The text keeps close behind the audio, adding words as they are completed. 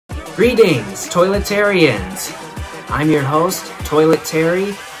Greetings, Toiletarians! I'm your host, Toilet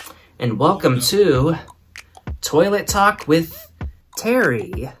Terry, and welcome to Toilet Talk with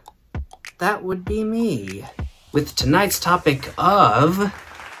Terry. That would be me. With tonight's topic of...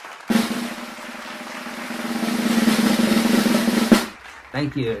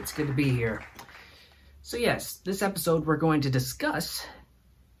 Thank you, it's good to be here. So yes, this episode we're going to discuss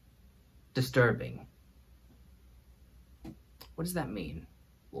disturbing. What does that mean?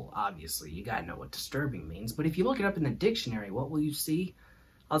 Well, obviously, you gotta know what disturbing means, but if you look it up in the dictionary, what will you see?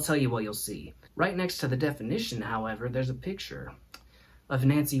 I'll tell you what you'll see. Right next to the definition, however, there's a picture of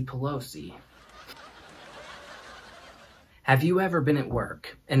Nancy Pelosi. Have you ever been at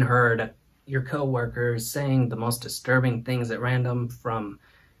work and heard your coworkers saying the most disturbing things at random from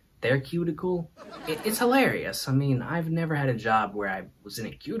their cuticle? It's hilarious. I mean, I've never had a job where I was in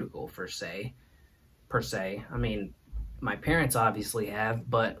a cuticle, per se. I mean, my parents obviously have,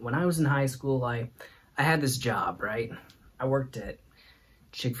 but when I was in high school, I had this job, right? I worked at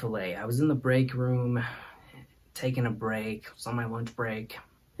Chick-fil-A. I was in the break room, taking a break. It was on my lunch break.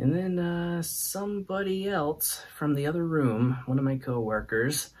 And then somebody else from the other room, one of my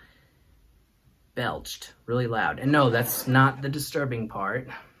coworkers, belched really loud. And no, that's not the disturbing part.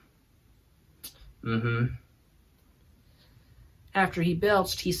 After he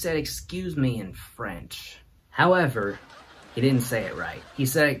belched, he said, "Excuse me," in French. However, he didn't say it right. He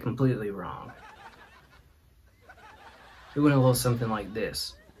said it completely wrong. It went a little something like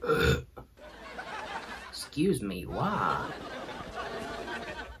this. Excuse me, why?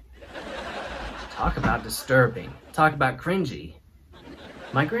 Talk about disturbing. Talk about cringy.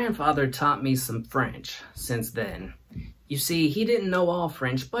 My grandfather taught me some French since then. You see, he didn't know all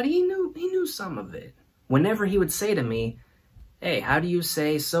French, but he knew some of it. Whenever he would say to me, "Hey, how do you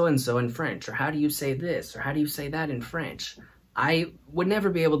say so-and-so in French?" Or "How do you say this?" Or "How do you say that in French?" I would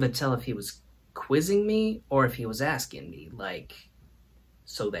never be able to tell if he was quizzing me or if he was asking me, like,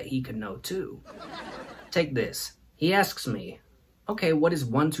 so that he could know too. Take this. He asks me, "Okay, what is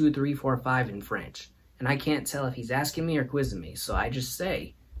 1, 2, 3, 4, 5 in French?" And I can't tell if he's asking me or quizzing me, so I just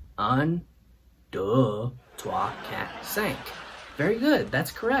say, 1, 2, 3, 4, 5. Very good,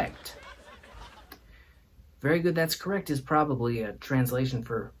 that's correct. Very good, that's correct is probably a translation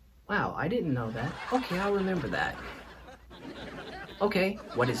for, "Wow, I didn't know that. Okay, I'll remember that." Okay,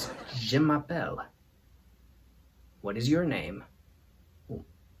 what is je m'appelle? What is your name? Well,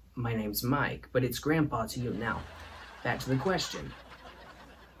 my name's Mike, but it's Grandpa to you. Now, back to the question.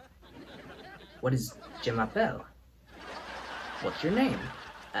 What is je m'appelle? What's your name?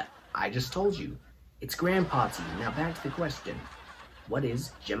 I just told you. It's Grandpa to you. Now back to the question. What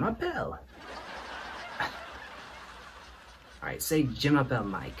is je m'appelle? Alright, say je m'appelle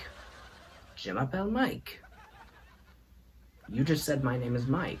Mike. Je m'appelle Mike. You just said my name is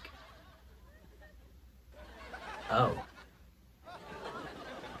Mike. Oh.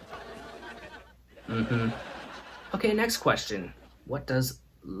 Okay, next question. What does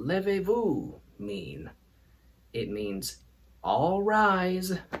levez-vous mean? It means all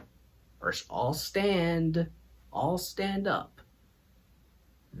rise, or all stand up.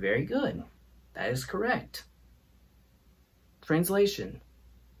 Very good. That is correct. Translation.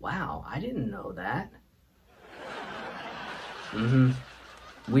 Wow, I didn't know that.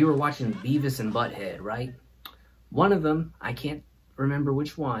 We were watching Beavis and Butthead, right? One of them, I can't remember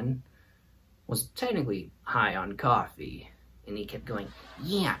which one, was technically high on coffee. And he kept going,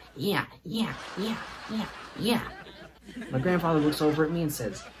 yeah. My grandfather looks over at me and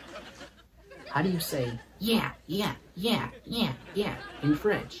says, "How do you say yeah in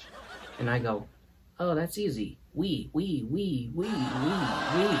French?" And I go, "Oh, that's easy. Oui.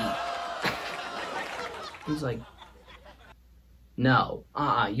 He's like, "No,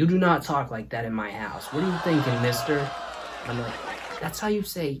 you do not talk like that in my house. What are you thinking, mister?" I'm like, "That's how you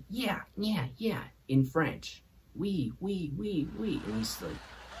say yeah in French. Oui. And he's like,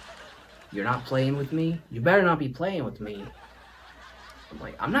 "You're not playing with me? You better not be playing with me." I'm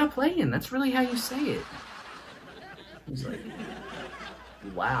like, "I'm not playing. That's really how you say it." He's like,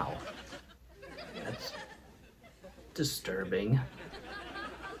 "Wow. That's disturbing."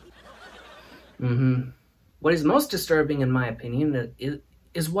 What is most disturbing, in my opinion,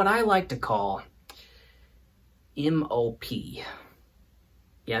 is what I like to call M-O-P.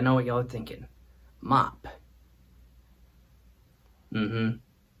 Yeah, I know what y'all are thinking. Mop.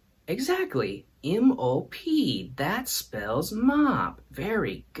 Exactly. M-O-P. That spells mop.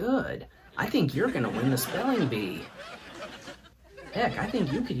 Very good. I think you're gonna win the spelling bee. Heck, I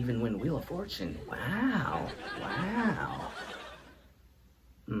think you could even win Wheel of Fortune. Wow.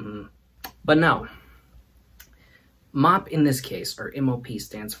 But no. MOP in this case, or MOP,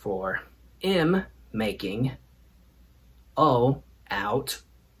 stands for M, making, O, out,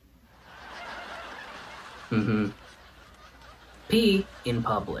 P, in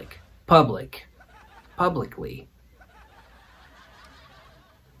public, publicly.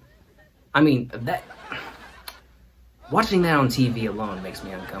 I mean, watching that on TV alone makes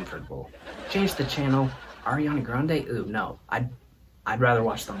me uncomfortable. Change the channel. Ariana Grande? Ooh, no. I'd rather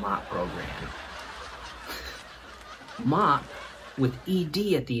watch the MOP program. MOP with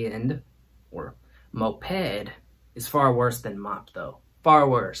ED at the end, or moped, is far worse than MOP though. Far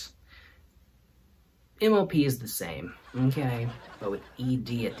worse. MOP is the same, okay? But with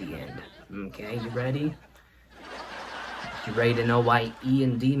ED at the end. Okay, you ready? You ready to know why E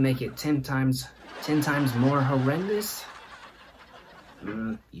and D make it 10 times more horrendous?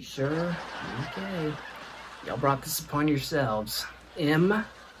 You sure? Okay. Y'all brought this upon yourselves. M,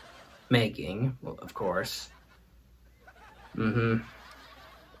 making, well, of course.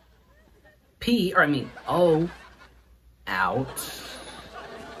 P, or I mean, O, out.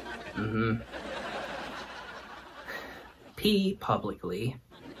 P, publicly.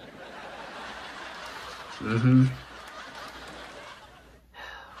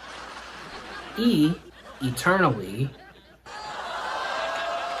 E, eternally.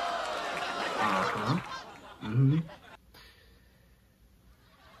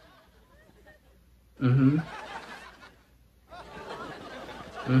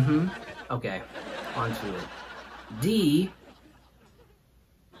 Okay, on to it. D,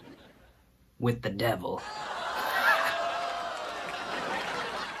 with the devil.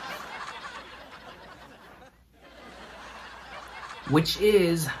 Which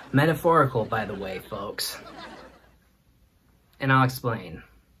is metaphorical, by the way, folks. And I'll explain,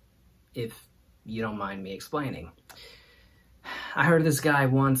 if you don't mind me explaining. I heard of this guy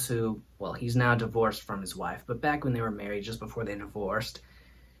once who, well, he's now divorced from his wife, but back when they were married, just before they divorced,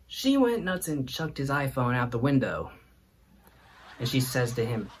 she went nuts and chucked his iPhone out the window. And she says to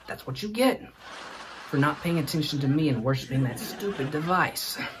him, "That's what you get for not paying attention to me and worshiping that stupid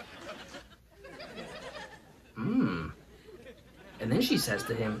device." And then she says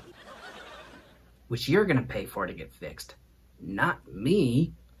to him, "Which you're gonna pay for to get fixed, not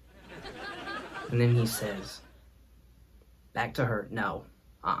me." And then he says back to her, "No,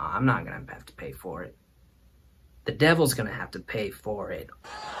 I'm not gonna have to pay for it. The devil's gonna have to pay for it."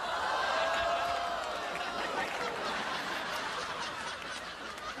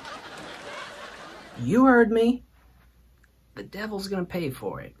 You heard me. The devil's gonna pay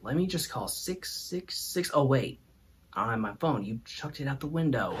for it. Let me just call 666. Oh wait, I don't have my phone. You chucked it out the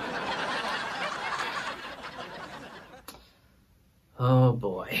window. Oh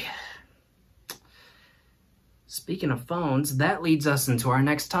boy. Speaking of phones, that leads us into our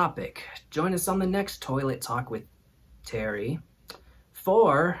next topic. Join us on the next Toilet Talk with Terry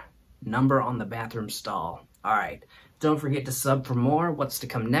for Number on the Bathroom Stall. Alright, don't forget to sub for more. What's to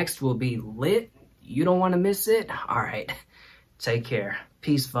come next will be lit. You don't want to miss it? Alright, take care.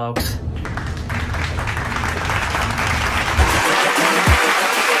 Peace, folks.